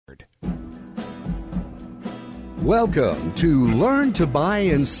Welcome to Learn to Buy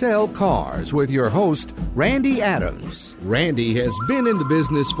and Sell Cars with your host, Randy Adams. Randy has been in the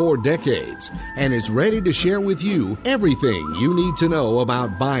business for decades and is ready to share with you everything you need to know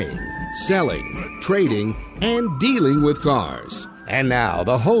about buying, selling, trading, and dealing with cars. And now,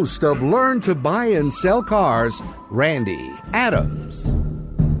 the host of Learn to Buy and Sell Cars, Randy Adams.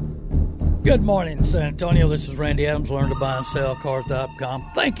 Good morning, San Antonio. This is Randy Adams,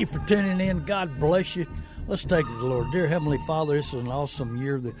 LearnToBuyAndSellCars.com. Thank you for tuning in. God bless you. Let's take it to the Lord. Dear Heavenly Father, this is an awesome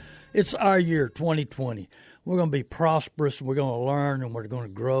year. It's our year, 2020. We're going to be prosperous, we're going to learn, and we're going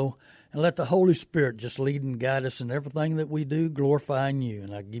to grow. And let the Holy Spirit just lead and guide us in everything that we do, glorifying you.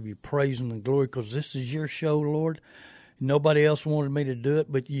 And I give you praise and glory because this is your show, Lord. Nobody else wanted me to do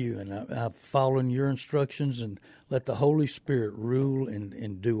it but you. And I've followed your instructions, and let the Holy Spirit rule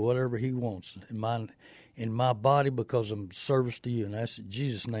and do whatever he wants in my body because I'm service to you. And that's in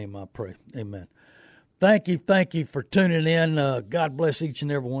Jesus' name I pray. Amen. Thank you for tuning in. God bless each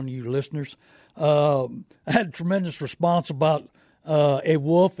and every one of you listeners. I had a tremendous response about a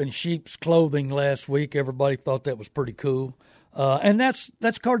wolf in sheep's clothing last week. Everybody thought that was pretty cool. And that's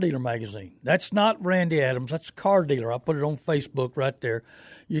Car Dealer Magazine. That's not Randy Adams. That's Car Dealer. I put it on Facebook right there.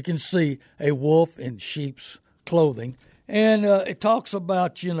 You can see a wolf in sheep's clothing. And it talks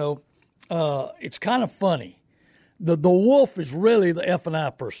about, it's kind of funny. The wolf is really the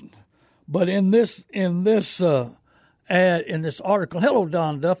F&I person. But in this ad, in this article, hello,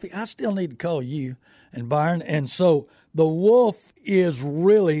 Don Duffy, I still need to call you and Byron. And so the wolf is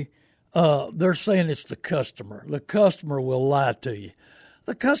really, they're saying it's the customer. The customer will lie to you.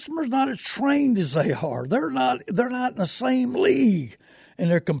 The customer's not as trained as they are. They're not in the same league. And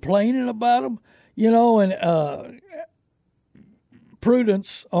they're complaining about them, and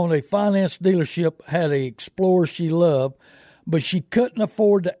Prudence on a finance dealership had a Explorer she loved, but she couldn't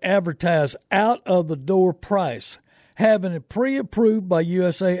afford to advertise out of the door price, having it pre-approved by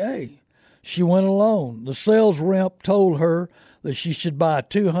USAA. She went alone. The sales rep told her that she should buy a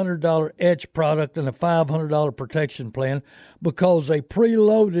 $200 etch product and a $500 protection plan because they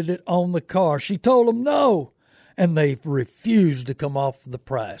preloaded it on the car. She told them no, and they refused to come off the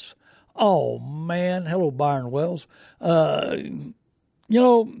price. Oh, man. Hello, Byron Wells.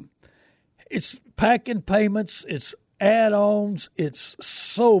 It's packing payments. It's add-ons, it's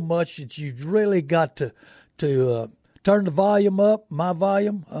so much that you've really got to turn the volume up. My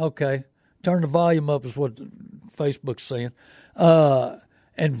volume, okay. Turn the volume up is what Facebook's saying.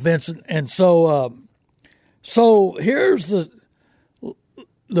 And Vincent, and so here's the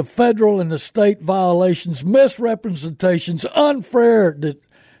federal and the state violations, misrepresentations, unfair,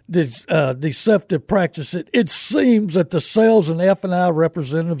 deceptive practice. It seems that the sales and F&I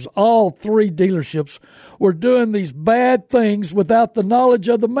representatives, all three dealerships, were doing these bad things without the knowledge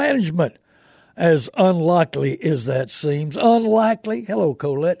of the management. As unlikely as that seems. Unlikely? Hello,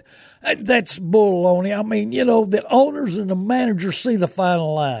 Colette. That's baloney. I mean, the owners and the managers see the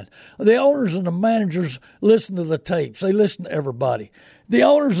final line. The owners and the managers listen to the tapes. They listen to everybody. The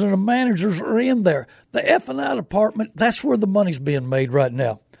owners and the managers are in there. The F&I department, that's where the money's being made right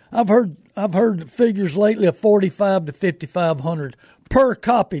now. I've heard figures lately of $4,500 to $5,500 per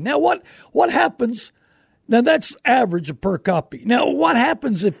copy. Now, what happens? Now, that's average per copy. Now, what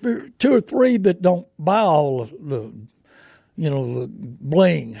happens if there are two or three that don't buy all the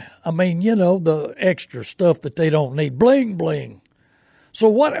bling? I mean, the extra stuff that they don't need. Bling, bling. So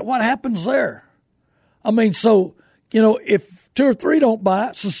what happens there? I mean, if two or three don't buy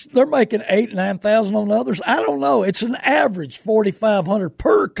it, so they're making $8,000, $9,000 on the others. I don't know. It's an average $4,500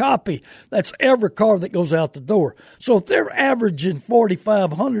 per copy. That's every car that goes out the door. So if they're averaging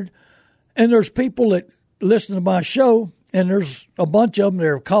 $4,500, and there's people that listen to my show, and there's a bunch of them that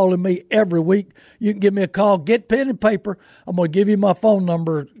are calling me every week. You can give me a call. Get pen and paper. I'm going to give you my phone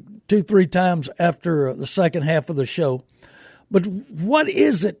number 2-3 times after the second half of the show. But what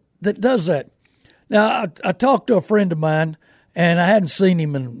is it that does that? Now, I talked to a friend of mine, and I hadn't seen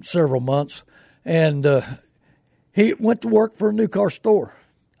him in several months, and he went to work for a new car store.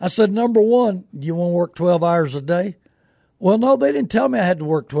 I said, number one, you want to work 12 hours a day? Well, no, they didn't tell me I had to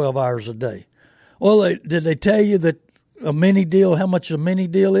work 12 hours a day. Well, did they tell you that a mini deal, how much a mini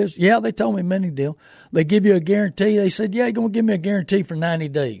deal is? Yeah, they told me mini deal. They give you a guarantee. They said, yeah, you're going to give me a guarantee for 90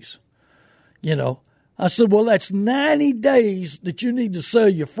 days. I said, well, that's 90 days that you need to sell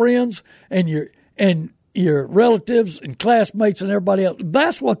your friends and your relatives and classmates and everybody else.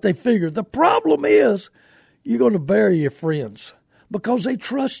 That's what they figured. The problem is you're going to bury your friends because they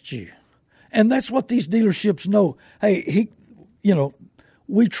trust you. And that's what these dealerships know. Hey,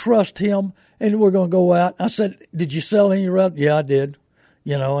 we trust him, and we're going to go out. I said, did you sell any relatives? Yeah, I did.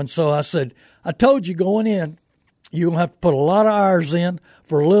 And so I said, I told you going in, You're going to have to put a lot of hours in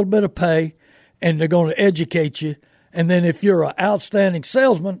for a little bit of pay, and they're going to educate you. And then if you're an outstanding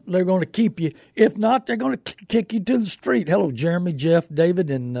salesman, they're going to keep you. If not, they're going to kick you to the street. Hello, Jeremy, Jeff,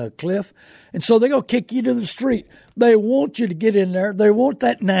 David, and Cliff. And so they're going to kick you to the street. They want you to get in there. They want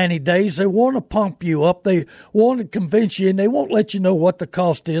that 90 days. They want to pump you up. They want to convince you, and they won't let you know what the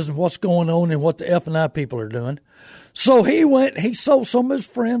cost is and what's going on and what the F&I people are doing. So he sold some of his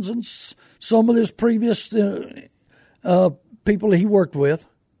friends and some of his previous people he worked with.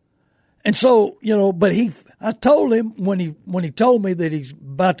 And so, but I told him when he told me that he's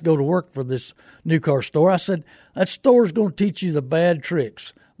about to go to work for this new car store, I said, that store's going to teach you the bad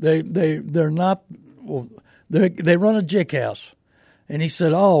tricks. They're not, well, they run a jick house. And he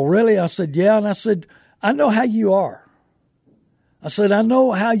said, oh, really? I said, yeah. And I said, I know how you are. I said, I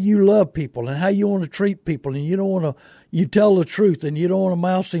know how you love people and how you want to treat people, and you tell the truth and you don't want to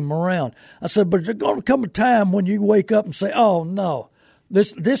mouse him around. I said, but there's going to come a time when you wake up and say, oh, no.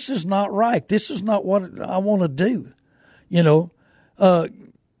 This is not right. This is not what I want to do,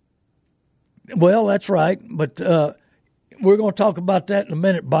 Well, that's right, but we're going to talk about that in a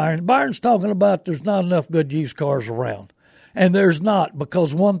minute, Byron. Byron's talking about there's not enough good used cars around, and there's not,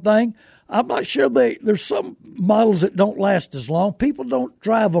 because one thing, I'm not sure there's some models that don't last as long. People don't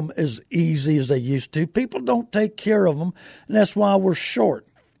drive them as easy as they used to. People don't take care of them, and that's why we're short.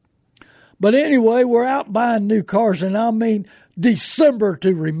 But anyway, we're out buying new cars, and I mean December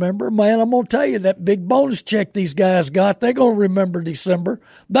to remember. Man, I'm going to tell you, that big bonus check these guys got, they're going to remember December.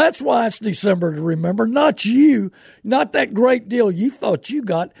 That's why it's December to remember, not you, not that great deal you thought you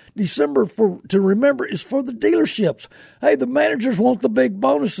got. December to remember is for the dealerships. Hey, the managers want the big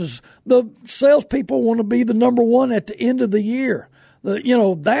bonuses. The salespeople want to be the number one at the end of the year.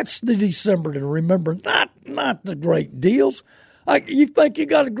 That's the December to remember, not the great deals. You think you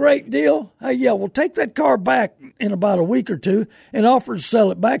got a great deal? Hey, yeah, well, take that car back in about a week or two and offer to sell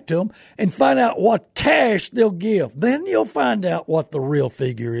it back to them and find out what cash they'll give. Then you'll find out what the real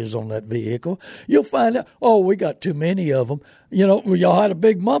figure is on that vehicle. You'll find out, oh, we got too many of them. Y'all had a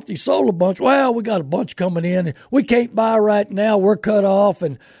big month, you sold a bunch. Well, we got a bunch coming in, and we can't buy right now. We're cut off.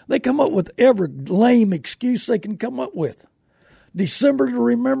 And they come up with every lame excuse they can come up with. December to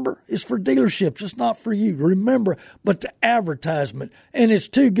remember is for dealerships. It's not for you. Remember, but the advertisement. And it's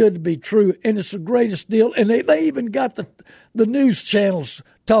too good to be true. And it's the greatest deal. And they even got the news channels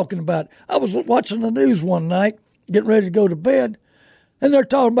talking about it. I was watching the news one night, getting ready to go to bed, and they're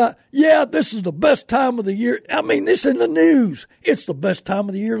talking about, yeah, this is the best time of the year. I mean, this in the news. It's the best time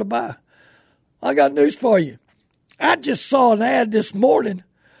of the year to buy. I got news for you. I just saw an ad this morning.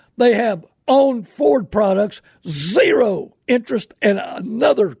 They have on Ford products, 0 interest and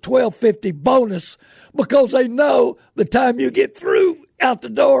another $1,250 bonus, because they know the time you get through out the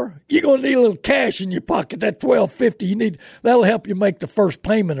door, you're going to need a little cash in your pocket. That $1,250 that'll help you make the first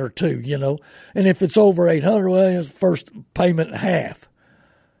payment or two, And if it's over $800, well, it's first payment half,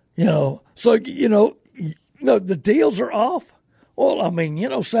 So the deals are off. Well, I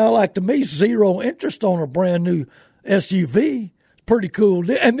mean, sound like to me 0 interest on a brand new SUV. Pretty cool.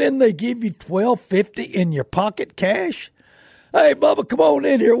 And then they give you $1,250 in your pocket cash. Hey, Bubba, come on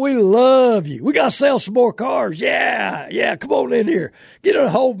in here. We love you. We got to sell some more cars. Yeah, come on in here. Get a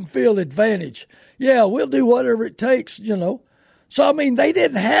home field advantage. Yeah, we'll do whatever it takes, So, I mean, they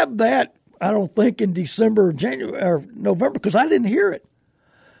didn't have that, I don't think, in December or January or November, because I didn't hear it.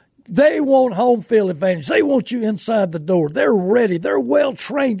 They want home field advantage. They want you inside the door. They're ready. They're well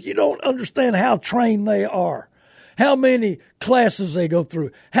trained. You don't understand how trained they are. How many classes they go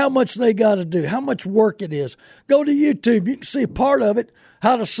through, how much they got to do, how much work it is. Go to YouTube. You can see a part of it,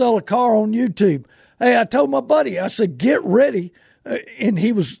 how to sell a car on YouTube. Hey, I told my buddy, I said, get ready. And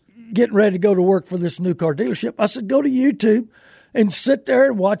he was getting ready to go to work for this new car dealership. I said, go to YouTube and sit there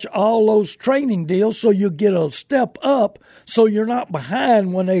and watch all those training deals so you'll get a step up, so you're not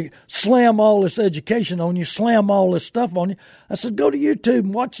behind when they slam all this education on you, slam all this stuff on you. I said, go to YouTube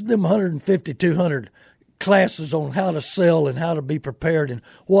and watch them 150, 200 classes on how to sell and how to be prepared and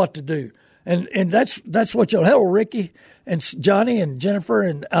what to do. And that's what you'll, hello, Ricky and Johnny and Jennifer.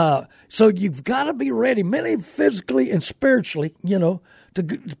 And so you've got to be ready, mentally, physically, and spiritually, to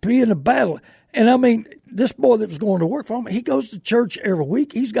be in a battle. And I mean, this boy that was going to work for him, he goes to church every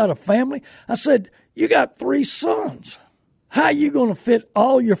week. He's got a family. I said, you got 3 sons. How are you going to fit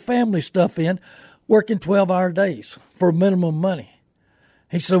all your family stuff in working 12-hour days for minimum money?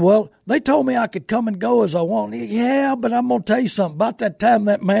 He said, well, they told me I could come and go as I want. Yeah, but I'm going to tell you something. About that time,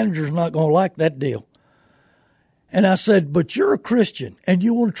 that manager's not going to like that deal. And I said, but you're a Christian, and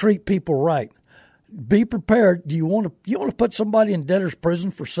you want to treat people right. be prepared. Do you want to put somebody in debtor's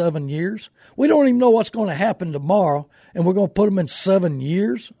prison for 7 years? We don't even know what's going to happen tomorrow, and we're going to put them in 7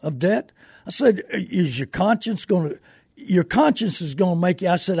 years of debt. I said, is your conscience going to? Your conscience is going to make you.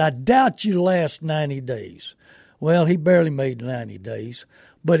 I said, I doubt you last 90 days. Well, he barely made 90 days.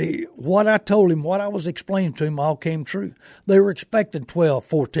 But what I told him, what I was explaining to him, all came true. They were expecting 12,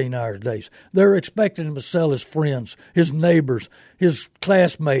 14-hour days. They were expecting him to sell his friends, his neighbors, his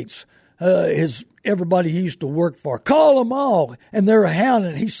classmates, everybody he used to work for. Call them all, and they're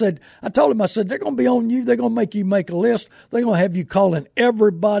hounding. He said, I told him, I said, they're going to be on you. They're going to make you make a list. They're going to have you calling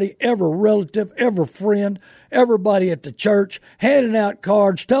everybody, every relative, every friend, everybody at the church, handing out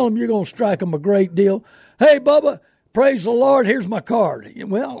cards, tell them you're going to strike them a great deal. Hey, Bubba, praise the Lord, here's my card.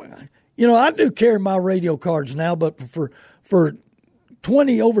 Well, I do carry my radio cards now, but for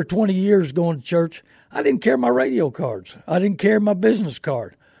over 20 years going to church, I didn't carry my radio cards. I didn't carry my business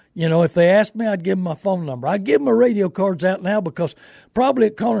card. If they asked me, I'd give them my phone number. I give them my radio cards out now because probably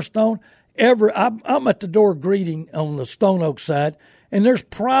at Cornerstone, I'm at the door greeting on the Stone Oak side, and there's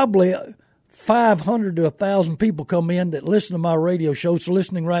probably 500 to 1,000 people come in that listen to my radio show. So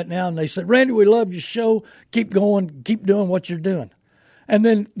listening right now, and they said, Randy, we love your show. Keep going. Keep doing what you're doing. And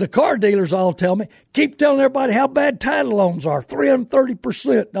then the car dealers all tell me, keep telling everybody how bad title loans are,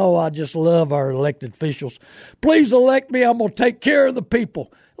 330%. Oh, I just love our elected officials. Please elect me. I'm going to take care of the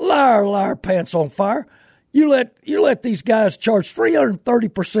people. Liar, liar, pants on fire. You let these guys charge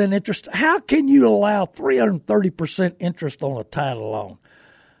 330% interest. How can you allow 330% interest on a title loan?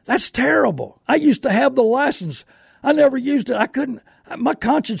 That's terrible. I used to have the license. I never used it. I couldn't. My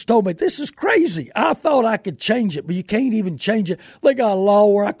conscience told me, this is crazy. I thought I could change it, but you can't even change it. They got a law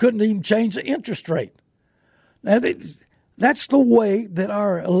where I couldn't even change the interest rate. Now, that's the way that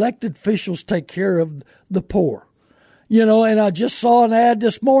our elected officials take care of the poor. And I just saw an ad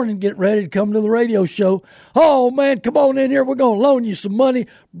this morning, get ready to come to the radio show. Oh, man, come on in here. We're going to loan you some money.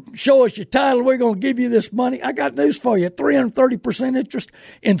 Show us your title. We're going to give you this money. I got news for you. 330% interest.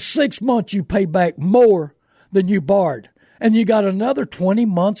 In 6 months, you pay back more than you borrowed. And you got another 20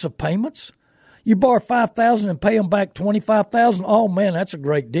 months of payments. You borrow $5,000 and pay them back $25,000. Oh, man, that's a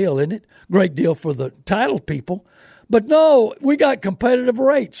great deal, isn't it? Great deal for the title people. But no, we got competitive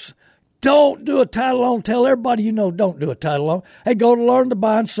rates. Don't do a title loan. Tell everybody don't do a title loan. Hey, go to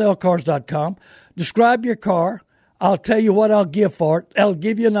learntobuyandSellCars.com. Describe your car. I'll tell you what I'll give for it. I'll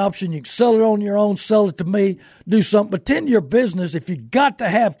give you an option. You can sell it on your own, sell it to me, do something. But tend to your business. If you got to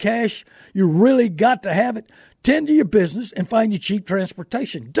have cash, you really got to have it, tend to your business and find you cheap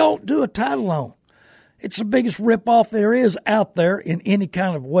transportation. Don't do a title loan. It's the biggest ripoff there is out there in any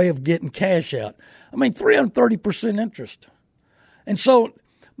kind of way of getting cash out. 330% interest. And so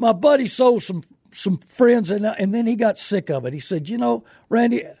my buddy sold some friends, and then he got sick of it. He said,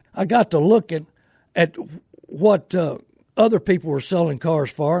 Randy, I got to looking at what other people were selling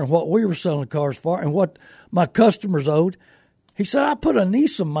cars for and what we were selling cars for and what my customers owed. He said, I put a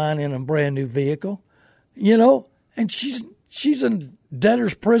niece of mine in a brand new vehicle, and she's in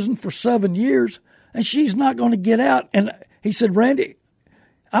debtor's prison for 7 years, and she's not going to get out. And he said, Randy,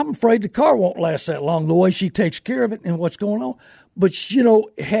 I'm afraid the car won't last that long, the way she takes care of it and what's going on. But,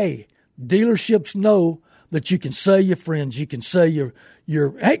 hey, dealerships know that you can sell your friends, you can sell your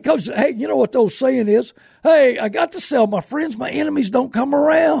because, you know what the old saying is? Hey, I got to sell my friends, my enemies don't come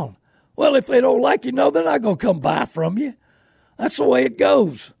around. Well, if they don't like you, they're not going to come buy from you. That's the way it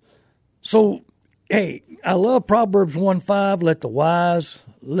goes. So, hey, I love Proverbs 1:5, let the wise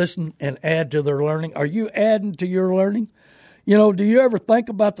listen and add to their learning. Are you adding to your learning? Do you ever think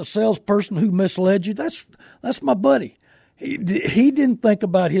about the salesperson who misled you? That's my buddy. He didn't think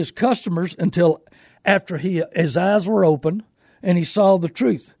about his customers until after his eyes were open and he saw the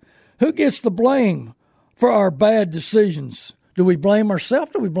truth. Who gets the blame for our bad decisions? Do we blame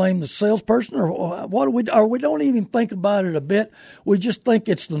ourselves? Do we blame the salesperson? Or what do we? Or we don't even think about it a bit. We just think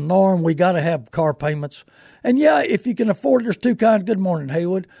it's the norm. We got to have car payments. And yeah, if you can afford, there's two kinds. Good morning,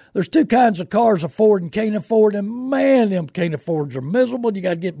 Haywood. There's two kinds of cars, afford and can't afford. And man, them can't affords are miserable. You got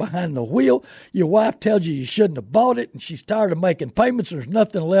to get behind the wheel. Your wife tells you shouldn't have bought it, and she's tired of making payments. There's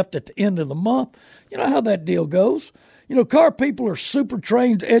nothing left at the end of the month. You know how that deal goes. Car people are super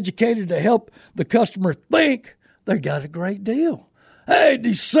trained, educated to help the customer think they got a great deal. Hey,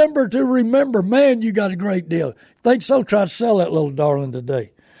 December to remember, man, you got a great deal. Think so? Try to sell that little darling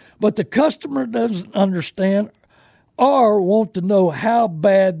today. But the customer doesn't understand or want to know how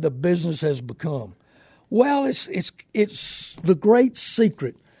bad the business has become. Well, it's the great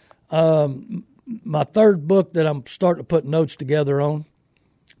secret. My third book that I'm starting to put notes together on,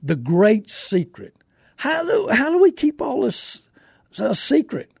 The Great Secret. How do we keep all this a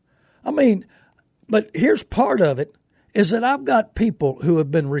secret? But here's part of it, is that I've got people who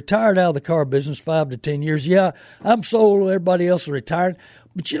have been retired out of the car business 5 to 10 years. Yeah, I'm so old, everybody else is retired.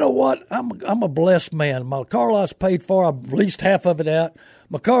 But you know what? I'm a blessed man. My car lot's paid for. I've leased half of it out.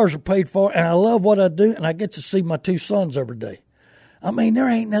 My cars are paid for, and I love what I do, and I get to see my 2 sons every day. I mean, there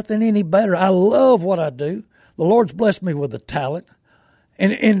ain't nothing any better. I love what I do. The Lord's blessed me with a talent,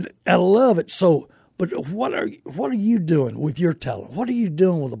 and I love it. So, but what are you doing with your talent? What are you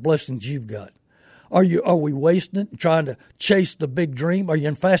doing with the blessings you've got? Are we wasting it and trying to chase the big dream? Are you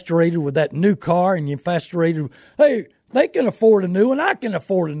infatuated with that new car and you infatuated, hey, they can afford a new one, I can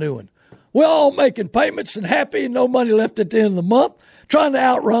afford a new one. We're all making payments and happy and no money left at the end of the month, trying to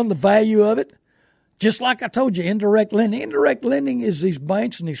outrun the value of it. Just like I told you, indirect lending. Indirect lending is these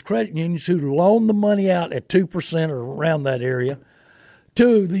banks and these credit unions who loan the money out at 2% or around that area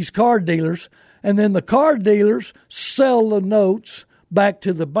to these car dealers, and then the car dealers sell the notes back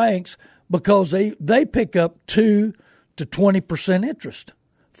to the banks because they pick up 2 to 20% interest,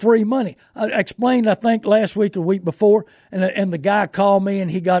 free money. I explained, I think, last week or the week before, and the guy called me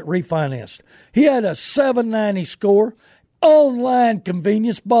and he got refinanced. He had a 790 score. Online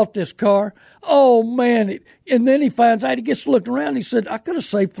convenience, bought this car. Oh, man. And then he finds out, he gets to looking around. He said, I could have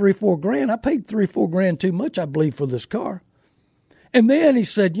saved $3-4 grand. I paid $3-4 grand too much, I believe, for this car. And then he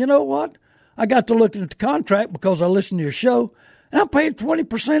said, you know what? I got to looking at the contract because I listened to your show, and I paid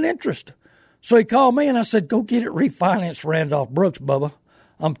 20% interest. So he called me, and I said, go get it refinanced, Randolph Brooks, Bubba.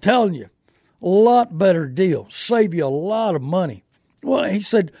 I'm telling you, a lot better deal. Save you a lot of money. Well, he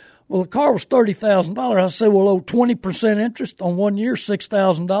said, well, the car was $30,000. I said, well, owe 20% interest on 1 year,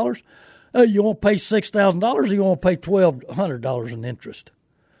 $6,000. You want to pay $6,000 or you want to pay $1,200 in interest?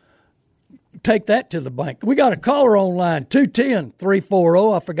 Take that to the bank. We got a caller online,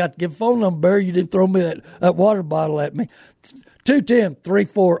 210-340. I forgot to give a phone number, Barry. You didn't throw me that water bottle at me.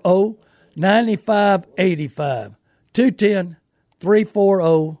 210-340-9585.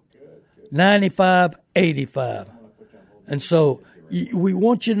 210-340-9585. And so we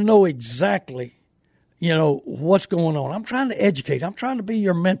want you to know exactly, what's going on. I'm trying to educate. I'm trying to be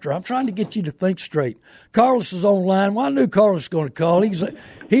your mentor. I'm trying to get you to think straight. Carlos is online. Well, I knew Carlos was going to call.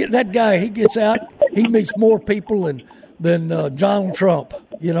 That guy, he gets out. He meets more people than Donald Trump.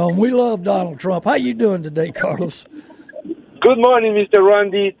 And we love Donald Trump. How you doing today, Carlos? Good morning, Mr.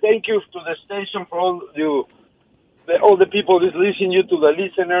 Randy. Thank you to the station for all the people that listen you, to the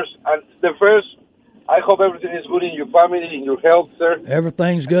listeners. And I hope everything is good in your family, in your health, sir.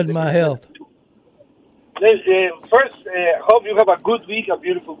 Everything's good in my health. First, hope you have a good week, a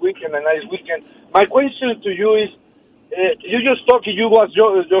beautiful week, and a nice weekend. My question to you is, you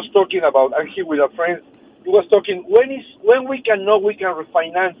was just talking about, I'm here with a friend, you was talking, when we can know we can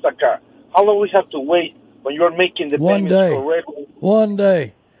refinance a car? How long we have to wait when you're making the payments correctly? 1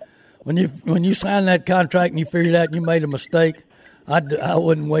 day. When you sign that contract and you figured out you made a mistake, I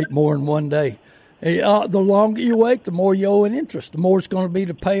wouldn't wait more than 1 day. The longer you wait, the more you owe in interest. The more it's going to be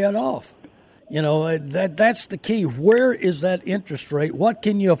to pay it off. That's the key. Where is that interest rate? What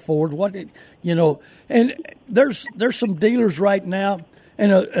can you afford? And there's some dealers right now,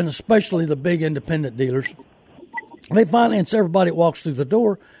 and especially the big independent dealers. They finance everybody that walks through the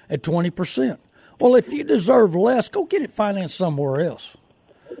door at 20%. Well, if you deserve less, go get it financed somewhere else.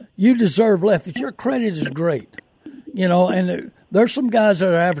 You deserve less. If your credit is great, and there's some guys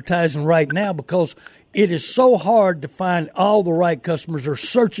that are advertising right now because it is so hard to find all the right customers. They're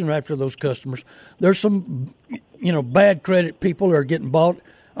searching after those customers. There's some, bad credit people that are getting bought,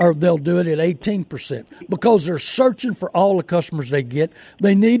 or they'll do it at 18% because they're searching for all the customers they get.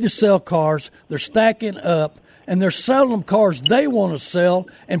 They need to sell cars. They're stacking up, and they're selling them cars they want to sell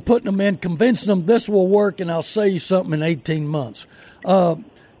and putting them in, convincing them this will work, and I'll sell you something in 18 months.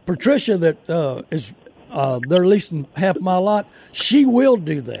 Patricia, that they're leasing half my lot, she will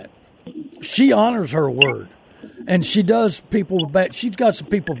do that. She honors her word, and she does people back. She's got some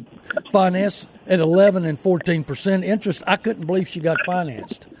people financed at 11 and 14% interest. I couldn't believe she got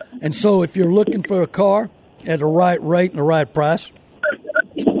financed. And so if you're looking for a car at the right rate and the right price,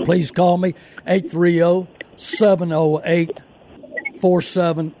 please call me,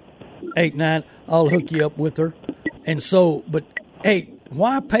 830-708-4789. I'll hook you up with her. And so, but, hey,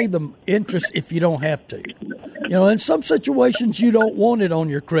 why pay them interest if you don't have to? In some situations, you don't want it on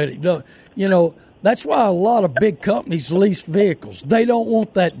your credit. That's why a lot of big companies lease vehicles. They don't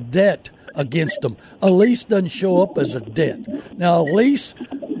want that debt against them. A lease doesn't show up as a debt. Now, a lease,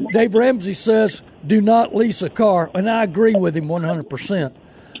 Dave Ramsey says, do not lease a car, and I agree with him 100%.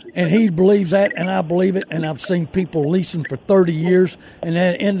 And he believes that, and I believe it. And I've seen people leasing for 30 years, and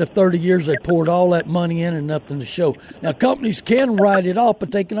at the end of 30 years, they poured all that money in and nothing to show. Now, companies can write it off,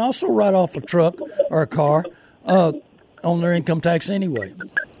 but they can also write off a truck or a car on their income tax anyway.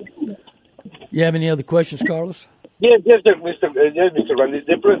 You have any other questions, Carlos? Yes, Mr.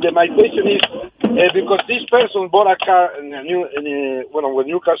 Randy. My question is because this person bought a car in a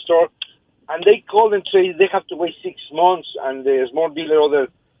new car store, and they call and say they have to wait 6 months, and the small dealer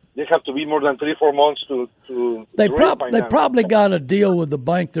they have to be more than 3-4 months to They probably got a deal with the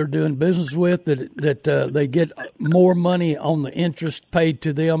bank they're doing business with that they get more money on the interest paid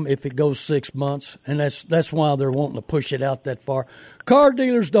to them if it goes 6 months, and that's why they're wanting to push it out that far. Car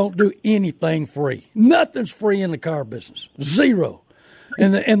dealers don't do anything free. Nothing's free in the car business. Zero.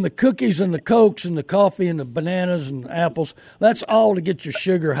 And the cookies and the Cokes and the coffee and the bananas and the apples, that's all to get your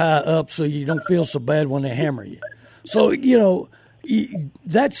sugar high up so you don't feel so bad when they hammer you. So,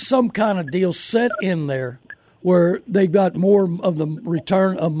 that's some kind of deal set in there where they got more of the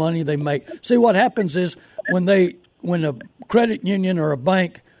return of money they make. See, what happens is when a credit union or a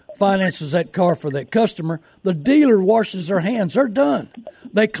bank finances that car for that customer, the dealer washes their hands. They're done.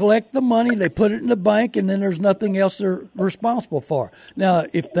 They collect the money, they put it in the bank, and then there's nothing else they're responsible for. Now,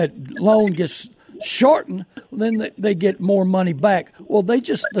 if that loan gets shortened, then they get more money back. Well,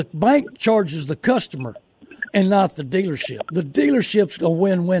 the bank charges the customer and not the dealership. The dealership's a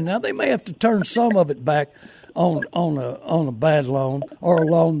win-win. Now, they may have to turn some of it back on a bad loan, or a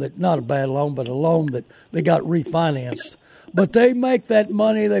loan that, not a bad loan, but a loan that they got refinanced. But they make that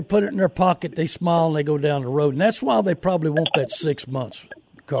money, they put it in their pocket, they smile, and they go down the road. And that's why they probably want that 6 months,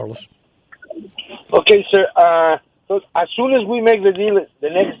 Carlos. Okay, sir. So as soon as we make the deal, the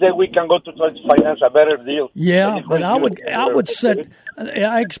next day we can go to try to finance a better deal. Yeah, but I would set.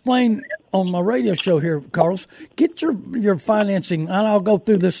 I explain on my radio show here, Carlos. Get your financing, and I'll go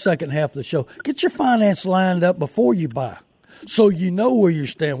through this second half of the show. Get your finance lined up before you buy, so you know where you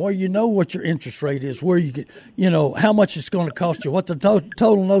stand, where you know what your interest rate is, where you get, how much it's going to cost you, what the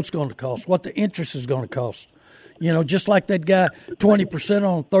total note's going to cost, what the interest is going to cost. Just like that guy, 20%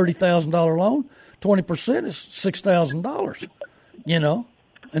 on a $30,000 loan. 20% is $6,000,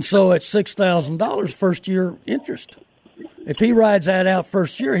 and so at $6,000 first year interest. If he rides that out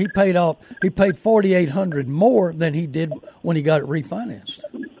first year, he paid $4,800 more than he did when he got it refinanced.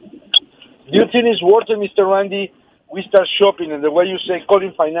 Do you think it's worth it, Mr. Randy? We start shopping, and the way you say,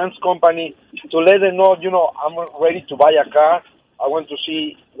 calling finance company to let them know, I'm ready to buy a car. I want to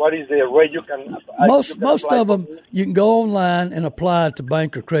see what is the rate you can. Most of them, you can go online and apply to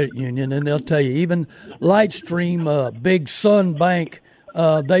bank or credit union, and they'll tell you. Even Lightstream, Big Sun Bank,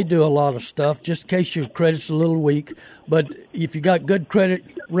 they do a lot of stuff just in case your credit's a little weak. But if you got good credit,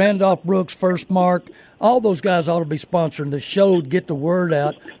 Randolph Brooks, First Mark, all those guys ought to be sponsoring the show to get the word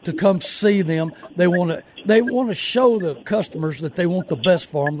out to come see them. They want to show the customers that they want the best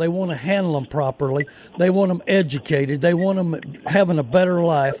for them. They want to handle them properly. They want them educated. They want them having a better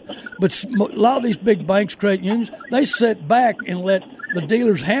life. But a lot of these big banks, credit unions, they sit back and let the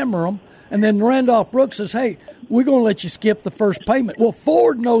dealers hammer them. And then Randolph Brooks says, hey, we're going to let you skip the first payment. Well,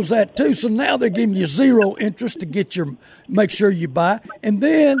 Ford knows that too, so now they're giving you zero interest to make sure you buy. And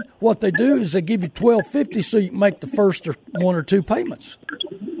then what they do is they give you $1,250 so you can make the first or one or two payments.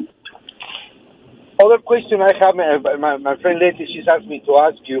 Other question I have, my friend Letty, she's asked me to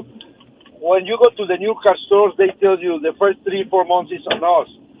ask you. When you go to the new car stores, they tell you the first 3-4 months is on us.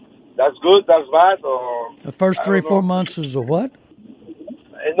 That's good, that's bad, or... The first 3-4 months is a what?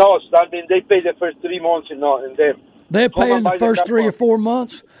 No, I mean, they pay the first 3 months in them. They're paying the first 3 or 4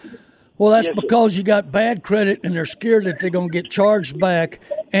 months? Well, that's because you got bad credit and they're scared that they're going to get charged back,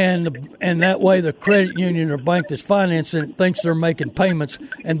 and that way the credit union or bank that's financing it thinks they're making payments,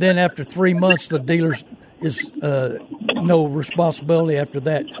 and then after 3 months the dealers is no responsibility after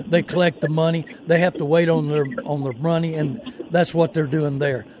that. They collect the money. They have to wait on their money, and that's what they're doing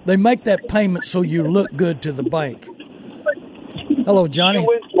there. They make that payment so you look good to the bank. Hello, Johnny.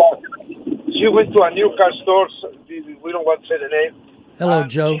 She went to a new car store. We don't want to say the name. Hello,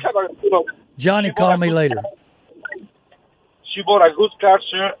 Joe. Johnny, call me later. She bought a good car,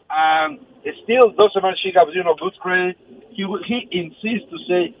 sir, and it still doesn't mean she has, good credit. He insists to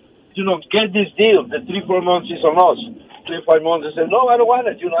say, get this deal. The 3-4 months is on us. 3-5 months. I said, no, I don't want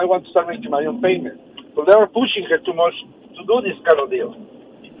it. I want to start making my own payment. So they are pushing her too much to do this kind of deal.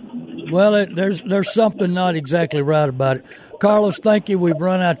 Well, there's something not exactly right about it. Carlos, thank you. We've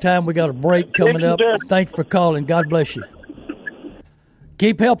run out of time. We got a break coming up. Thank you for calling. God bless you.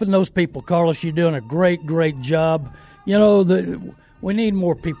 Keep helping those people, Carlos. You're doing a great, great job. We need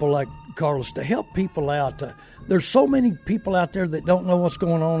more people like Carlos, to help people out. There's so many people out there that don't know what's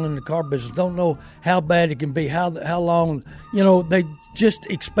going on in the car business, don't know how bad it can be, how long, they just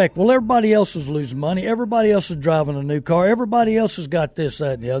expect, well, everybody else is losing money. Everybody else is driving a new car. Everybody else has got this,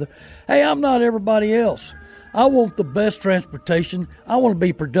 that, and the other. Hey, I'm not everybody else. I want the best transportation. I want to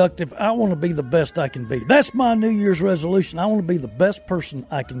be productive. I want to be the best I can be. That's my New Year's resolution. I want to be the best person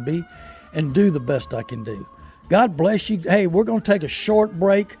I can be and do the best I can do. God bless you. Hey, we're going to take a short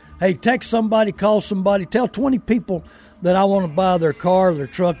break. Hey, text somebody, call somebody, tell 20 people that I want to buy their car, their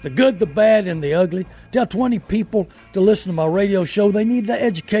truck, the good, the bad, and the ugly. Tell 20 people to listen to my radio show. They need the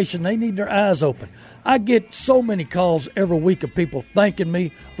education. They need their eyes open. I get so many calls every week of people thanking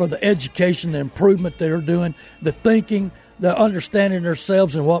me for the education, the improvement they're doing, the thinking, the understanding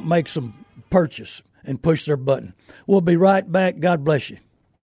themselves, and what makes them purchase and push their button. We'll be right back. God bless you.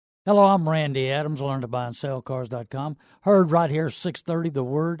 Hello, I'm Randy Adams, LearnToBuyAndSellCars.com. Heard right here, 6:30, The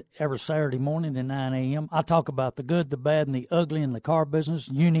Word, every Saturday morning at 9 a.m. I talk about the good, the bad, and the ugly in the car business.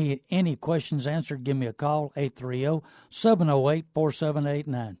 You need any questions answered, give me a call,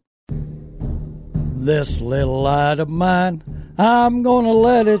 830-708-4789. This little light of mine, I'm going to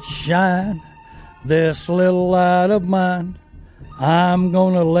let it shine. This little light of mine, I'm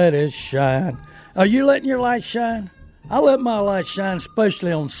going to let it shine. Are you letting your light shine? I let my light shine,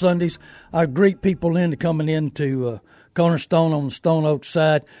 especially on Sundays. I greet people coming into Cornerstone on the Stone Oak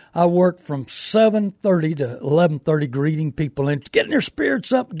side. I work from 7:30 to 11:30 greeting people in, getting their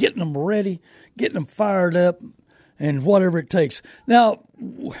spirits up, getting them ready, getting them fired up, and whatever it takes. Now,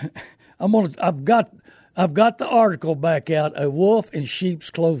 I've got the article back out, A Wolf in Sheep's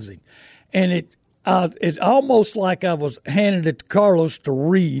Clothing, and it almost like I was handing it to Carlos to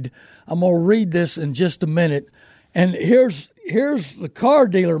read. I'm going to read this in just a minute. And here's the Car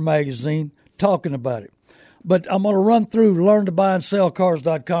Dealer magazine talking about it. But I'm going to run through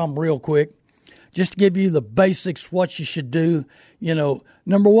LearnToBuyAndSellCars.com real quick, just to give you the basics, what you should do.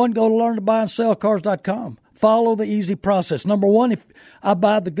 Number one, go to LearnToBuyAndSellCars.com. Follow the easy process. Number one, if I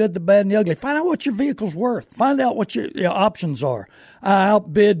buy the good, the bad, and the ugly, find out what your vehicle's worth. Find out what your options are. I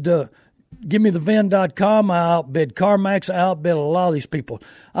outbid GiveMeTheVin.com. I outbid CarMax. I outbid a lot of these people.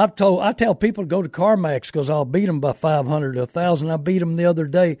 I tell people to go to CarMax because I'll beat them by 500 to 1,000. I beat them the other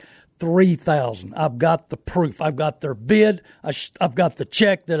day, 3,000. I've got the proof. I've got their bid. I've got the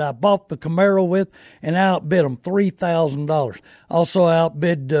check that I bought the Camaro with, and I outbid them $3,000. Also, I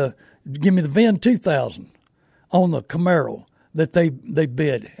outbid GiveMeTheVin 2,000 on the Camaro that they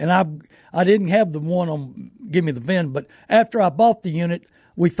bid, and I didn't have the one on GiveMeTheVin, but after I bought the unit,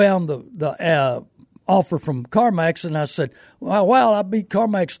 we found the offer from CarMax, and I said, "Wow, I beat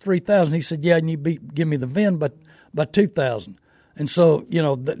CarMax 3,000." He said, "Yeah, and you beat GiveMeTheVin, but by 2,000." And so,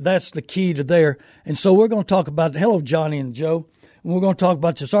 that's the key to there. And so we're going to talk about, hello, Johnny and Joe, and we're going to talk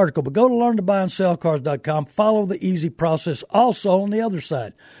about this article. But go to LearnToBuyAndSellCars.com. Follow the easy process. Also, on the other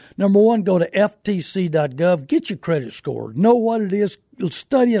side, number one, go to FTC.gov. Get your credit score. Know what it is.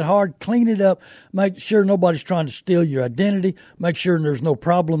 Study it hard. Clean it up. Make sure nobody's trying to steal your identity. Make sure there's no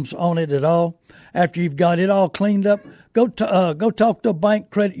problems on it at all. After you've got it all cleaned up, go talk to a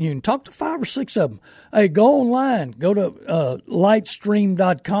bank, credit union. Talk to 5 or 6 of them. Hey, go online. Go to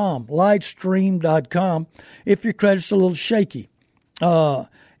Lightstream.com if your credit's a little shaky. But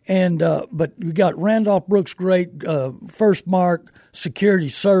we got Randolph Brooks, great, First Mark, Security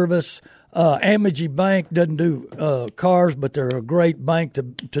Service, Amity Bank doesn't do cars, but they're a great bank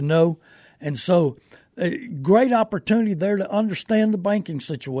to know. And so great opportunity there to understand the banking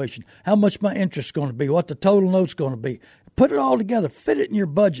situation, how much my interest is going to be, what the total note's going to be. Put it all together, fit it in your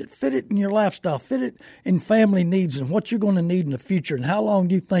budget, fit it in your lifestyle, fit it in family needs and what you're going to need in the future and how long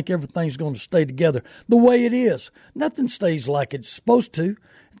do you think everything's going to stay together the way it is. Nothing stays like it's supposed to.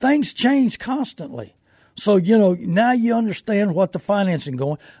 Things change constantly. So, now you understand what the financing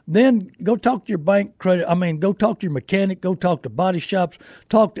going. Then go talk to your bank credit. Go talk to your mechanic. Go talk to body shops.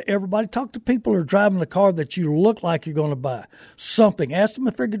 Talk to everybody. Talk to people who are driving the car that you look like you're going to buy something. Ask them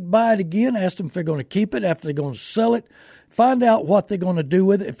if they're going to buy it again. Ask them if they're going to keep it, after they're going to sell it. Find out what they're going to do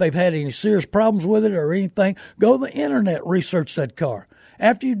with it, if they've had any serious problems with it or anything. Go to the internet, research that car.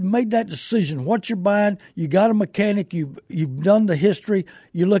 After you've made that decision, what you're buying, you got a mechanic, you've done the history,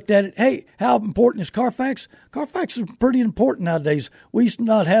 you looked at it. Hey, how important is Carfax? Carfax is pretty important nowadays. We used to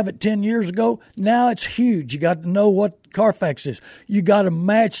not have it 10 years ago. Now it's huge. You got to know what Carfax is. You got to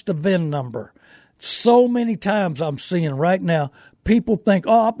match the VIN number. So many times I'm seeing right now, people think,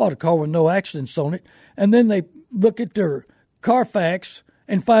 oh, I bought a car with no accidents on it. And then they look at their Carfax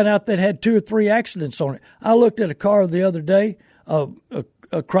and find out that it had 2 or 3 accidents on it. I looked at a car the other day, a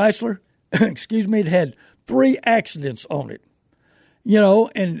Chrysler, it had 3 accidents on it.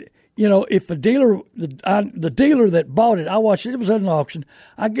 And if a dealer, the dealer that bought it, I watched it, it was at an auction,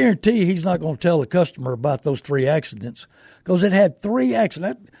 I guarantee you he's not going to tell the customer about those 3 accidents because it had 3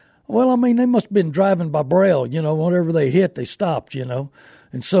 accidents. Well, I mean, they must have been driving by braille, whatever they hit, they stopped,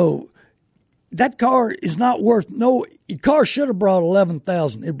 And so that car is not worth your car should have brought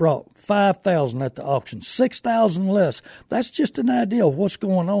 $11,000. It brought $5,000 at the auction, $6,000 less. That's just an idea of what's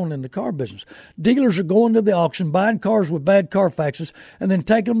going on in the car business. Dealers are going to the auction, buying cars with bad Carfaxes, and then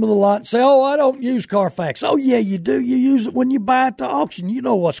taking them to the lot and say, "Oh, I don't use Carfax." Oh, yeah, you do. You use it when you buy at the auction. You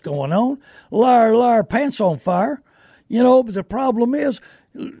know what's going on. Liar, liar, pants on fire. But the problem is,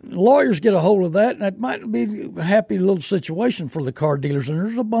 lawyers get a hold of that, and that might be a happy little situation for the car dealers, and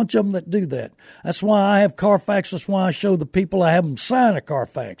there's a bunch of them that do that. That's why I have Carfax. That's why I show the people I have them sign a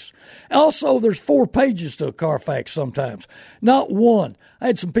Carfax. Also, there's 4 pages to a Carfax sometimes, not one. I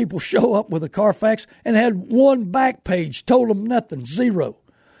had some people show up with a Carfax and had 1 back page, told them nothing, 0.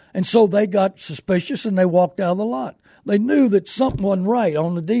 And so they got suspicious, and they walked out of the lot. They knew that something wasn't right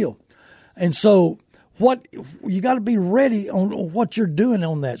on the deal. And so you got to be ready on what you're doing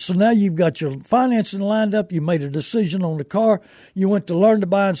on that. So now you've got your financing lined up. You made a decision on the car. You went to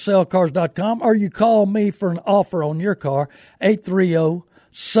learntobuyandsellcars.com, or you call me for an offer on your car,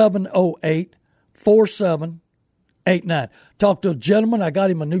 830-708-4789. Talked to a gentleman. I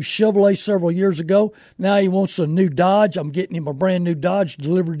got him a new Chevrolet several years ago. Now he wants a new Dodge. I'm getting him a brand new Dodge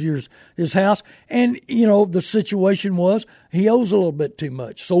delivered to his house. And, the situation was he owes a little bit too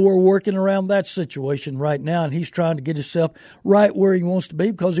much. So we're working around that situation right now, and he's trying to get himself right where he wants to be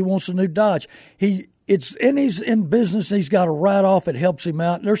because he wants a new Dodge. He's in business, and he's got a write-off. It helps him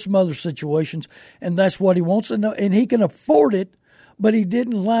out. There's some other situations, and that's what he wants. And he can afford it, but he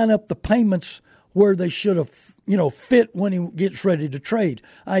didn't line up the payments where they should have, fit when he gets ready to trade.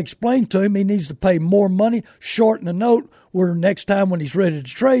 I explained to him he needs to pay more money, shorten the note, where next time when he's ready to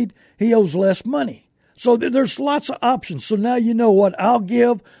trade, he owes less money. So there's lots of options. So now you know what I'll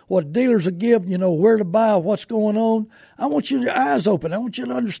give, what dealers will give, where to buy, what's going on. I want your eyes open. I want you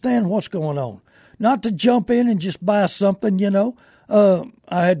to understand what's going on. Not to jump in and just buy something,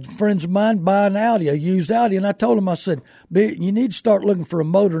 I had friends of mine buy an Audi, a used Audi, and I told him, I said, you need to start looking for a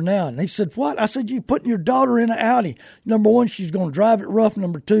motor now. And he said, what? I said, you putting your daughter in an Audi. Number 1, she's going to drive it rough.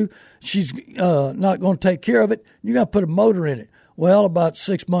 Number 2, she's not going to take care of it. You got to put a motor in it. Well, about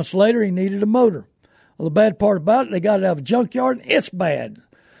 6 months later, he needed a motor. Well, the bad part about it, they got it out of a junkyard, and it's bad.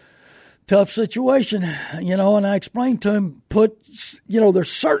 Tough situation, and I explained to him,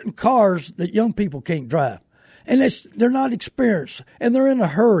 there's certain cars that young people can't drive. And they're not experienced, and they're in a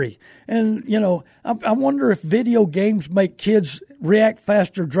hurry. And, I wonder if video games make kids react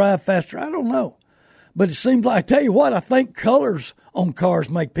faster, drive faster. I don't know. But it seems like, I tell you what, I think colors on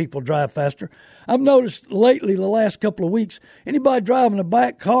cars make people drive faster. I've noticed lately, the last couple of weeks, anybody driving a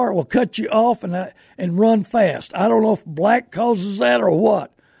black car will cut you off and run fast. I don't know if black causes that or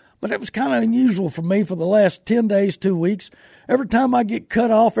what. But it was kind of unusual for me for the last 10 days, 2 weeks. Every time I get cut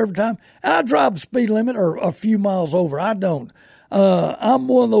off, I drive the speed limit or a few miles over. I don't. I'm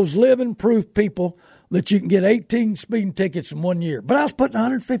one of those living proof people that you can get 18 speeding tickets in 1 year. But I was putting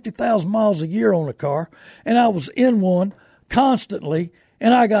 150,000 miles a year on a car, and I was in one constantly,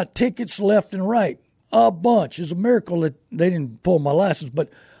 and I got tickets left and right, a bunch. It's a miracle that they didn't pull my license. But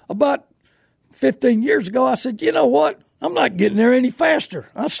about 15 years ago, I said, you know what? I'm not getting there any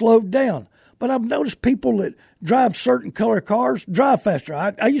faster. I slowed down. But I've noticed people that drive certain color cars drive faster.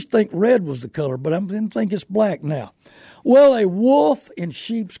 I used to think red was the color, but I didn't think it's black now. Well, a wolf in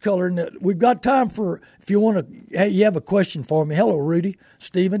sheep's color. And we've got time for, if you want to, hey, you have a question for me. Hello, Rudy,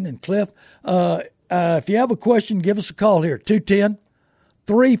 Stephen, and Cliff. If you have a question, give us a call here,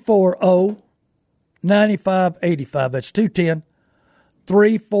 210-340-9585. That's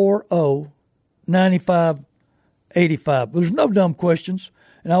 210-340-9585. There's no dumb questions,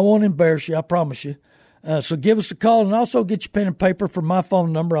 and I won't embarrass you, I promise you. So give us a call, and also get your pen and paper for my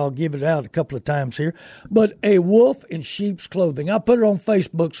phone number. I'll give it out a couple of times here. But a wolf in sheep's clothing. I put it on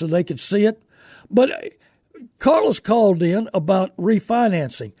Facebook so they could see it. But Carlos called in about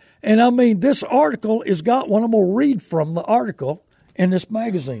refinancing. And, I mean, this article has got one. I'm going to read from the article in this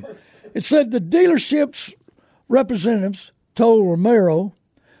magazine. It said the dealership's representatives told Romero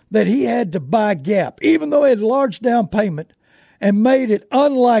that he had to buy Gap, even though he had a large down payment, and made it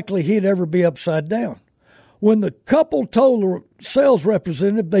unlikely he'd ever be upside down. When the couple told the sales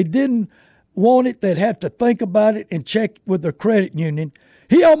representative they didn't want it, they'd have to think about it and check with their credit union,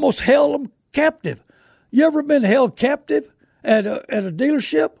 he almost held them captive. You ever been held captive at a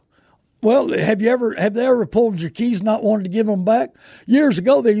dealership? Well, have they ever pulled your keys and not wanted to give them back? Years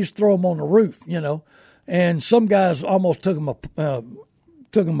ago, they used to throw them on the roof, and some guys almost took them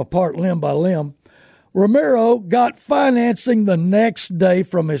took them apart limb by limb. Romero got financing the next day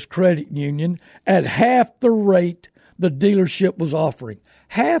from his credit union at half the rate the dealership was offering.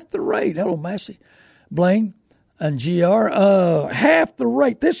 Half the rate. Hello, Massey, Blaine, and GR. Half the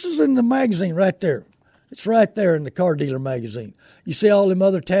rate. This is in the magazine right there. It's right there in the Car Dealer magazine. You see all them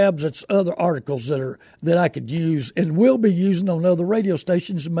other tabs. It's other articles that I could use and will be using on other radio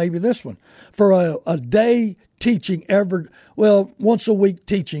stations, and maybe this one, for a day teaching once a week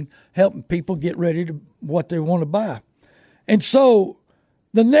teaching, helping people get ready to what they want to buy. And so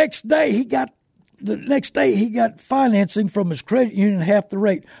the next day he got financing from his credit union half the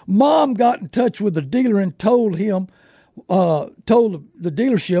rate. Mom got in touch with the dealer and told the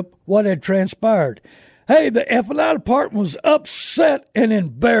dealership what had transpired. Hey, the F&I department was upset and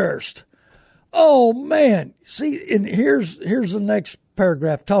embarrassed. Oh, man. See, and here's the next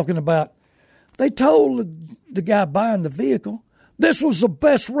paragraph talking about they told the guy buying the vehicle this was the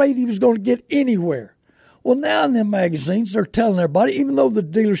best rate he was going to get anywhere. Well, now in them magazines, they're telling everybody, even though the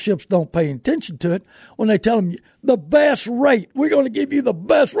dealerships don't pay attention to it, when they tell them the best rate, we're going to give you the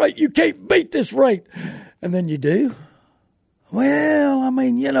best rate. You can't beat this rate. And then you do. Well, I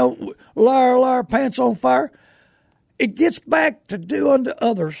mean, liar, liar, pants on fire. It gets back to do unto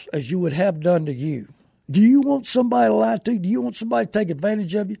others as you would have done to you. Do you want somebody to lie to you? Do you want somebody to take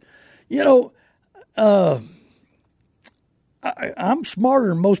advantage of you? I'm smarter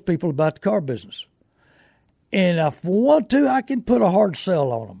than most people about the car business. And if I want to, I can put a hard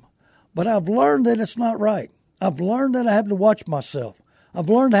sell on them. But I've learned that it's not right. I've learned that I have to watch myself. I've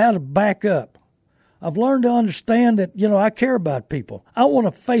learned how to back up. I've learned to understand that, I care about people. I want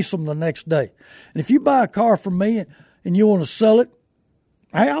to face them the next day. And if you buy a car from me and you want to sell it,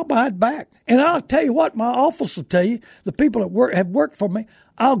 hey, I'll buy it back. And I'll tell you what, my office will tell you, the people that have worked for me,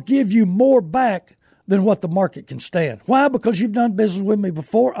 I'll give you more back than what the market can stand. Why? Because you've done business with me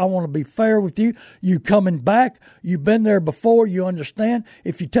before. I want to be fair with you. You coming back. You've been there before. You understand.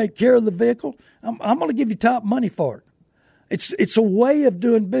 If you take care of the vehicle, I'm going to give you top money for it. It's a way of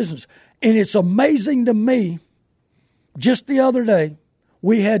doing business. And it's amazing to me, just the other day,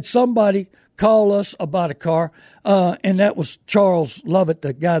 we had somebody call us about a car, and that was Charles Lovett,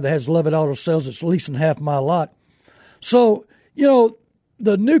 the guy that has Lovett Auto Sales that's leasing half my lot. So,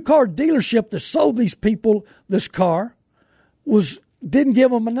 the new car dealership that sold these people this car didn't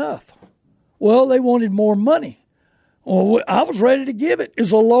give them enough. Well, they wanted more money. Well, I was ready to give it.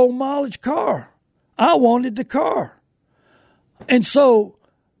 It's a low-mileage car. I wanted the car. And so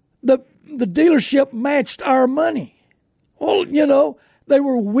the dealership matched our money. Well, they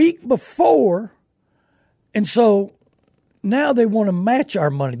were weak before, and so now they want to match our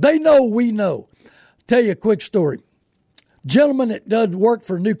money. They know we know. Tell you a quick story. Gentleman that does work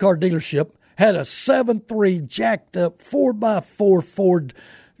for a new car dealership had a 7.3 jacked up 4x4 Ford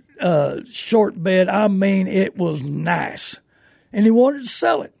short bed. I mean, it was nice. And he wanted to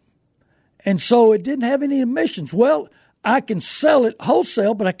sell it. And so it didn't have any emissions. Well, I can sell it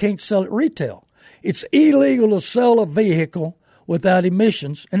wholesale, but I can't sell it retail. It's illegal to sell a vehicle without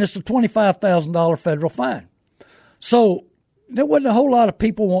emissions, and it's a $25,000 federal fine. So there wasn't a whole lot of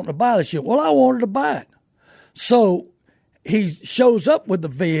people wanting to buy this shit. Well, I wanted to buy it. So he shows up with the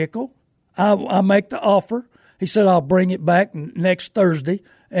vehicle. I make the offer. He said, I'll bring it back next Thursday.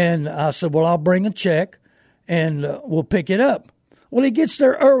 And I said, well, I'll bring a check, and we'll pick it up. Well, he gets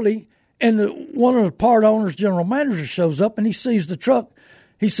there early, and one of the part owners, general manager, shows up, and he sees the truck.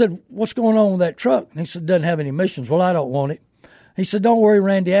 He said, what's going on with that truck? And he said, doesn't have any emissions. Well, I don't want it. He said, don't worry,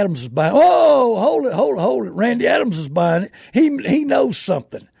 Randy Adams is buying it. Oh, hold it. Randy Adams is buying it. He knows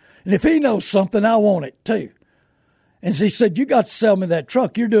something. And if he knows something, I want it too. And he said, you got to sell me that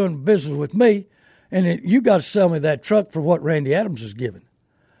truck. You're doing business with me, and you got to sell me that truck for what Randy Adams is giving.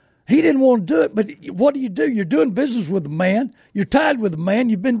 He didn't want to do it, but what do? You're doing business with a man. You're tied with a man.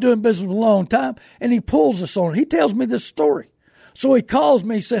 You've been doing business with a long time, and he pulls us on it. He tells me this story. So he calls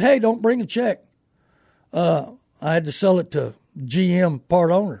me. He said, hey, don't bring a check. I had to sell it to GM part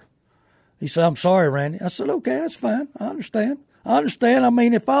owner. He said, I'm sorry, Randy. I said, okay, that's fine. I understand. I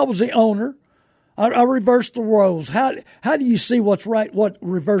mean, if I was the owner, I reversed the roles. How do you see what's right, what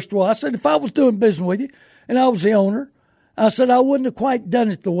reversed role? I said, if I was doing business with you and I was the owner, I said I wouldn't have quite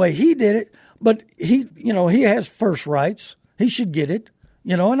done it the way he did it, but he has first rights. He should get it,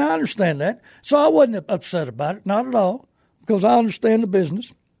 and I understand that. So I wasn't upset about it, not at all, because I understand the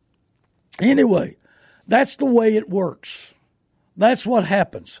business. Anyway, that's the way it works. That's what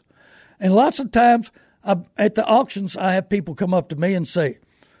happens. And lots of times at the auctions, I have people come up to me and say,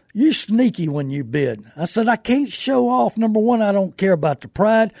 you're sneaky when you bid. I said, I can't show off. Number one, I don't care about the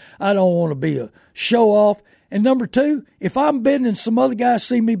pride. I don't want to be a show off. And number two, if I'm bidding and some other guys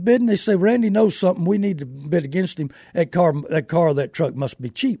see me bidding, they say, Randy knows something, we need to bid against him. That truck must be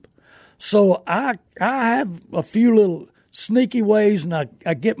cheap. So I have a few little sneaky ways, and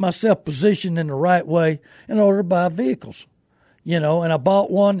I get myself positioned in the right way in order to buy vehicles. And I bought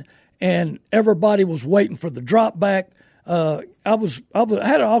one, and everybody was waiting for the drop back. I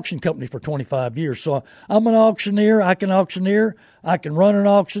had an auction company for 25 years, so I'm an auctioneer. I can auctioneer. I can run an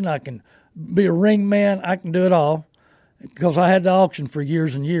auction. I can be a ring man. I can do it all because I had the auction for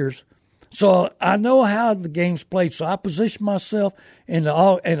years and years. So I know how the game's played. So I position myself, and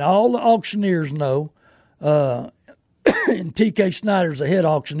all the auctioneers know. And T.K. Snyder's the head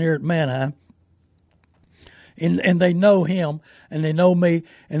auctioneer at Manheim. And they know him, and they know me,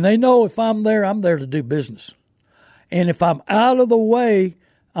 and they know if I'm there to do business. And if I'm out of the way,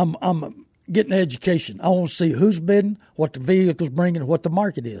 I'm getting education. I want to see who's bidding, what the vehicle's bringing, what the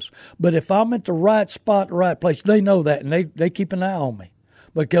market is. But if I'm at the right spot, the right place, they know that, and they keep an eye on me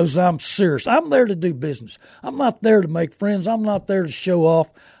because I'm serious. I'm there to do business. I'm not there to make friends. I'm not there to show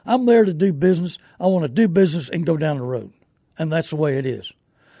off. I'm there to do business. I want to do business and go down the road, and that's the way it is.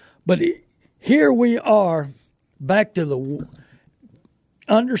 But here we are back to the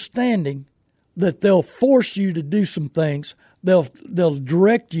understanding that they'll force you to do some things. They'll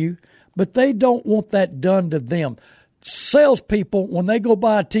direct you, but they don't want that done to them. Salespeople, when they go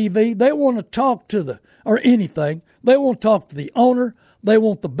buy a TV, they want to talk to or anything. They want to talk to the owner. They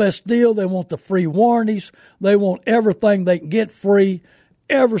want the best deal. They want the free warranties. They want everything they can get free,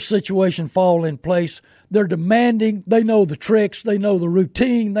 every situation fall in place. They're demanding. They know the tricks. They know the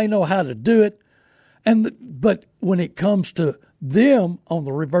routine. They know how to do it. But when it comes to them on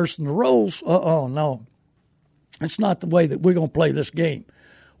the reversing the roles, no. It's not the way that we're going to play this game.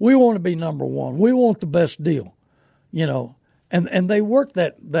 We want to be number one. We want the best deal, and they work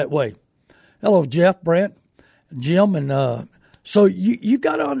that way. Hello, Jeff, Brent, Jim, and so you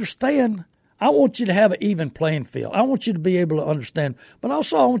got to understand. I want you to have an even playing field. I want you to be able to understand, but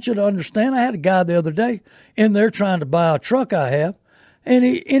also I want you to understand. I had a guy the other day in there trying to buy a truck I have. And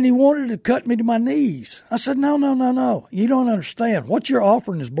he wanted to cut me to my knees. I said, no. You don't understand. What you're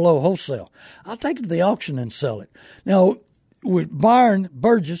offering is below wholesale. I'll take it to the auction and sell it. Now, with Byron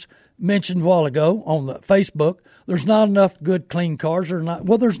Burgess mentioned a while ago on the Facebook, there's not enough good, clean cars.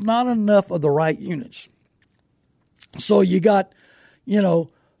 There's not enough of the right units. So you got,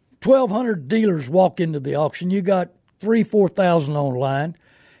 1,200 dealers walk into the auction. You got 4,000 online.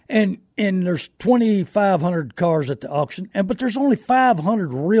 And there's 2,500 cars at the auction, but there's only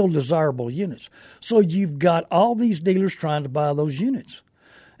 500 real desirable units. So you've got all these dealers trying to buy those units.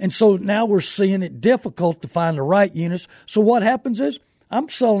 And so now we're seeing it difficult to find the right units. So what happens is I'm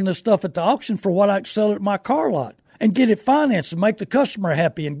selling this stuff at the auction for what I can sell it at my car lot and get it financed and make the customer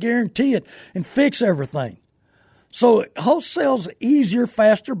happy and guarantee it and fix everything. So wholesale's an easier,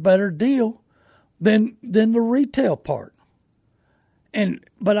 faster, better deal than the retail part.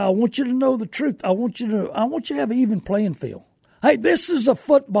 But I want you to know the truth. I want you to have an even playing field. Hey, this is a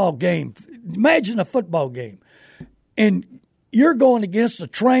football game. Imagine a football game. And you're going against the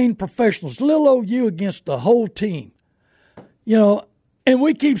trained professionals, little old you against the whole team. And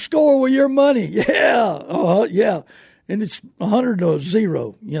we keep scoring with your money. Yeah. Yeah. And it's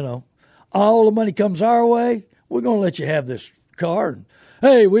 100-0, All the money comes our way. We're going to let you have this car. And,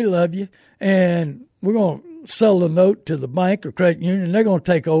 hey, we love you. And we're going to sell the note to the bank or credit union, and they're going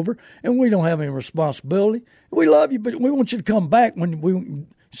to take over, and we don't have any responsibility. We love you, but we want you to come back when we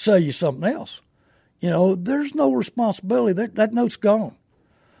sell you something else. There's no responsibility. That note's gone.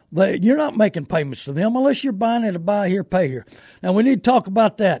 You're not making payments to them unless you're buying it to buy here, pay here. Now, we need to talk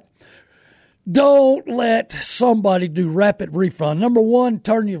about that. Don't let somebody do rapid refund. Number one,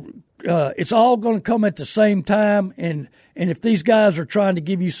 it's all going to come at the same time, and if these guys are trying to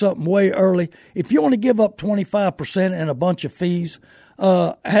give you something way early, if you want to give up 25% and a bunch of fees,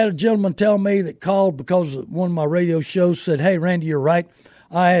 I had a gentleman tell me that called because one of my radio shows said, hey, Randy, you're right.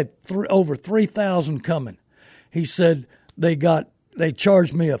 I had over 3,000 coming. He said they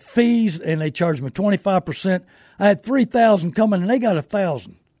charged me a fees and they charged me 25%. I had 3,000 coming and they got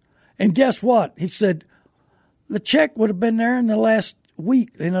 1,000. And guess what? He said the check would have been there in the last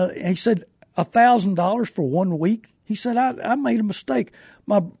week. And he said $1,000 for 1 week. He said, I made a mistake.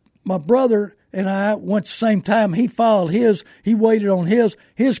 My brother and I went the same time. He filed his. He waited on his.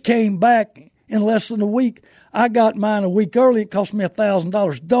 His came back in less than a week. I got mine a week early. It cost me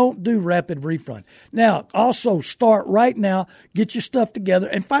 $1,000. Don't do rapid refund. Now, also start right now. Get your stuff together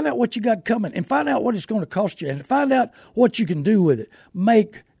and find out what you got coming and find out what it's going to cost you and find out what you can do with it.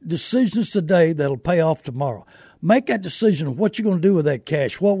 Make decisions today that'll pay off tomorrow. Make that decision of what you're going to do with that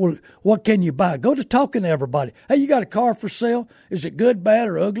cash. What can you buy? Go to talking to everybody. Hey, you got a car for sale? Is it good, bad,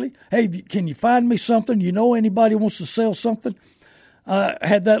 or ugly? Hey, can you find me something? You know anybody wants to sell something? I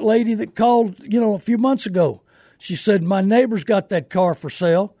had that lady that called, a few months ago. She said, my neighbor's got that car for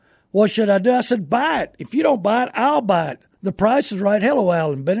sale. What should I do? I said, buy it. If you don't buy it, I'll buy it. The price is right. Hello,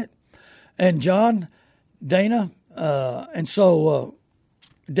 Alan Bennett and John, Dana, and so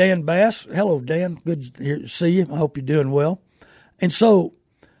Dan Bass. Hello, Dan. Good to see you. I hope you're doing well. And so,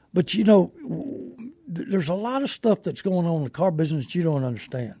 but there's a lot of stuff that's going on in the car business that you don't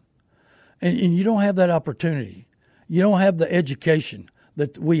understand. And you don't have that opportunity. You don't have the education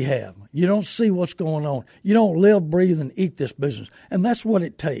that we have. You don't see what's going on. You don't live, breathe, and eat this business. And that's what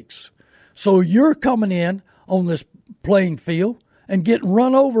it takes. So you're coming in on this playing field and getting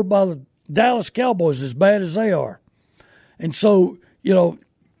run over by the Dallas Cowboys as bad as they are. And so,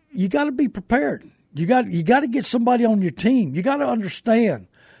 you got to be prepared. You got to get somebody on your team. You got to understand.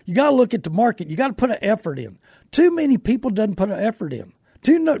 You got to look at the market. You got to put an effort in. Too many people doesn't put an effort in.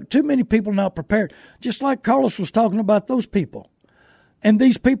 Too many people not prepared. Just like Carlos was talking about those people. And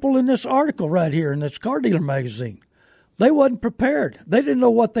these people in this article right here in this Car Dealer magazine, they wasn't prepared. They didn't know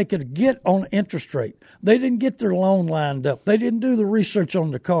what they could get on interest rate. They didn't get their loan lined up. They didn't do the research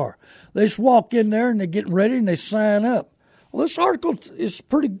on the car. They just walk in there and they're getting ready and they sign up. Well, this article is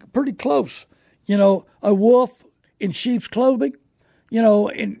pretty close. A wolf in sheep's clothing.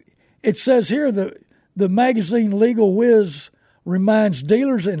 And it says here the magazine Legal Whiz reminds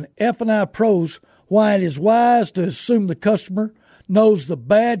dealers and F&I pros why it is wise to assume the customer knows the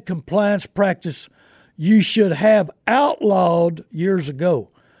bad compliance practice you should have outlawed years ago.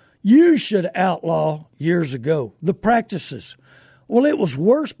 You should outlaw years ago the practices. Well, it was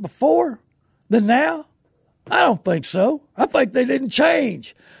worse before than now? I don't think so. I think they didn't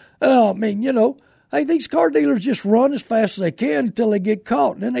change. Hey, these car dealers just run as fast as they can until they get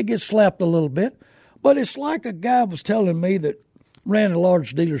caught, and then they get slapped a little bit. But it's like a guy was telling me that ran a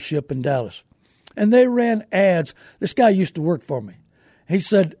large dealership in Dallas, and they ran ads. This guy used to work for me. He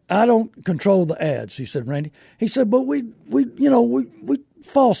said, I don't control the ads. He said, Randy. He said, but we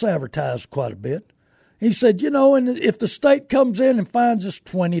false advertise quite a bit. He said, and if the state comes in and finds us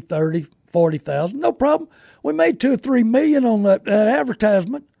 20, 30, 40,000, no problem. We made $2 or $3 million on that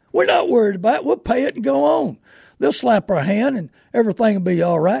advertisement. We're not worried about it. We'll pay it and go on. They'll slap our hand and everything will be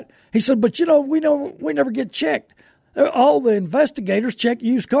all right. He said, but we never get checked. All the investigators check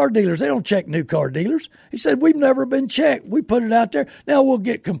used car dealers. They don't check new car dealers. He said, we've never been checked. We put it out there. Now we'll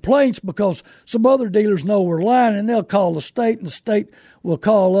get complaints because some other dealers know we're lying, and they'll call the state, and the state will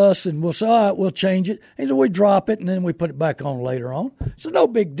call us, and we'll say, all right, we'll change it. He said, we drop it, and then we put it back on later on. So no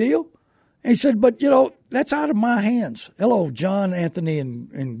big deal. And he said, but, that's out of my hands. Hello, John, Anthony,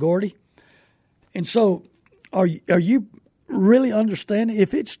 and Gordy. And so are you really understanding?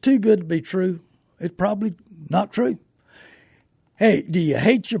 If it's too good to be true, it's probably not true. Hey, do you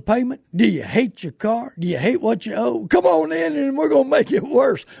hate your payment? Do you hate your car? Do you hate what you owe? Come on in and we're going to make it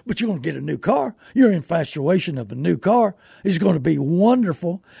worse. But you're going to get a new car. Your infatuation of a new car is going to be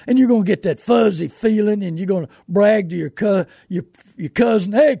wonderful. And you're going to get that fuzzy feeling, and you're going to brag to your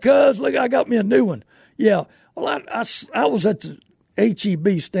cousin, hey, cuz, look, I got me a new one. Yeah. Well, I was at the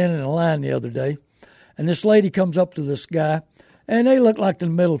H-E-B standing in line the other day, and this lady comes up to this guy, and they look like the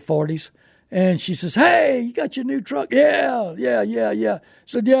middle 40s. And she says, hey, you got your new truck? Yeah.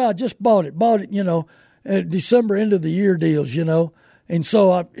 Said, yeah, I just bought it, December end of the year deals, And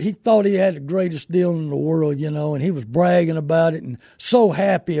so he thought he had the greatest deal in the world, and he was bragging about it and so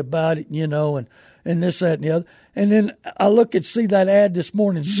happy about it, and this, that, and the other. And then I see that ad this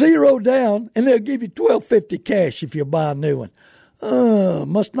morning, 0 down, and they'll give you $1,250 cash if you buy a new one.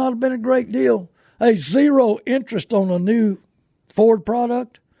 Must not have been a great deal. Hey, 0 interest on a new Ford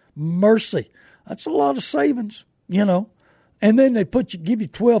product? Mercy. That's a lot of savings, And then they give you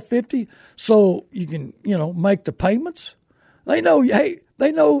 $1,250 so you can, make the payments. They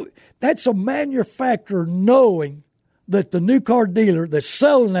know that's a manufacturer knowing that the new car dealer that's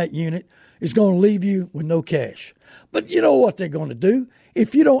selling that unit is going to leave you with no cash. But you know what they're going to do?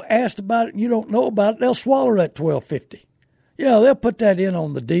 If you don't ask about it and you don't know about it, they'll swallow that $1,250. Yeah, they'll put that in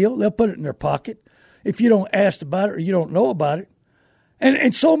on the deal. They'll put it in their pocket if you don't ask about it or you don't know about it.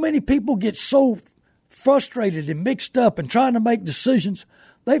 And so many people get so frustrated and mixed up and trying to make decisions,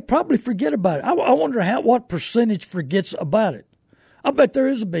 they probably forget about it. I wonder what percentage forgets about it. I bet there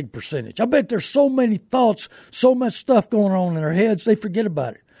is a big percentage. I bet there's so many thoughts, so much stuff going on in their heads, they forget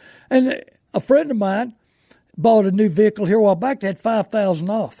about it. And a friend of mine bought a new vehicle here a while back that had $5,000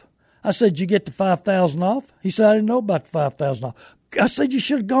 off. I said, you get the $5,000 off? He said, I didn't know about the $5,000 off. I said, you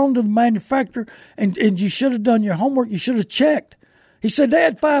should have gone to the manufacturer and you should have done your homework. You should have checked. He said, they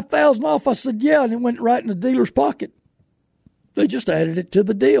had $5,000 off. I said, yeah, and it went right in the dealer's pocket. They just added it to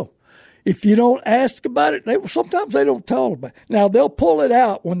the deal. If you don't ask about it, sometimes they don't tell about it. Now, they'll pull it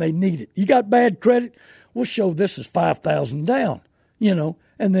out when they need it. You got bad credit, we'll show this is $5,000 down,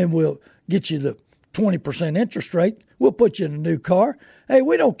 and then we'll get you the 20% interest rate. We'll put you in a new car. Hey,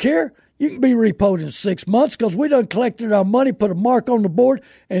 we don't care. You can be repoed in 6 months because we done collected our money, put a mark on the board,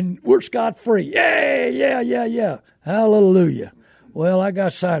 and we're scot-free. Yeah. Hallelujah. Well, I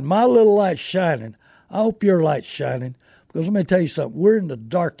got signed. My little light's shining. I hope your light's shining because let me tell you something. We're in the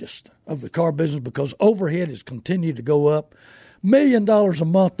darkest of the car business because overhead has continued to go up. $1 million a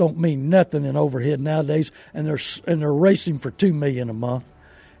month don't mean nothing in overhead nowadays, and they're racing for $2 million a month.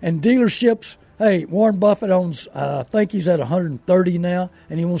 And dealerships, hey, Warren Buffett owns, I think he's at 130 now,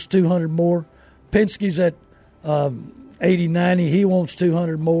 and he wants 200 more. Penske's at 80, 90. He wants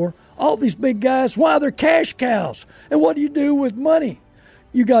 200 more. All these big guys, why? They're cash cows. And what do you do with money?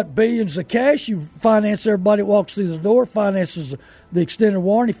 You got billions of cash. You finance everybody that walks through the door, finances the extended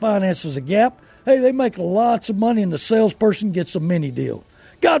warranty, finances a gap. Hey, they make lots of money, and the salesperson gets a mini deal.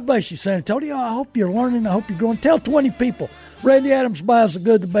 God bless you, San Antonio. I hope you're learning. I hope you're growing. Tell 20 people. Randy Adams buys the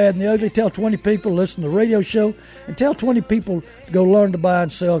good, the bad, and the ugly. Tell 20 people to listen to the radio show, and tell 20 people to go learn to buy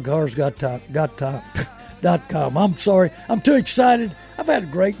and sell cars.com. I'm sorry. I'm too excited. I've had a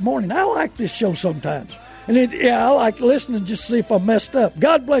great morning. I like this show sometimes. And I like listening just to see if I messed up.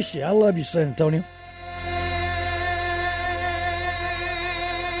 God bless you. I love you, San Antonio.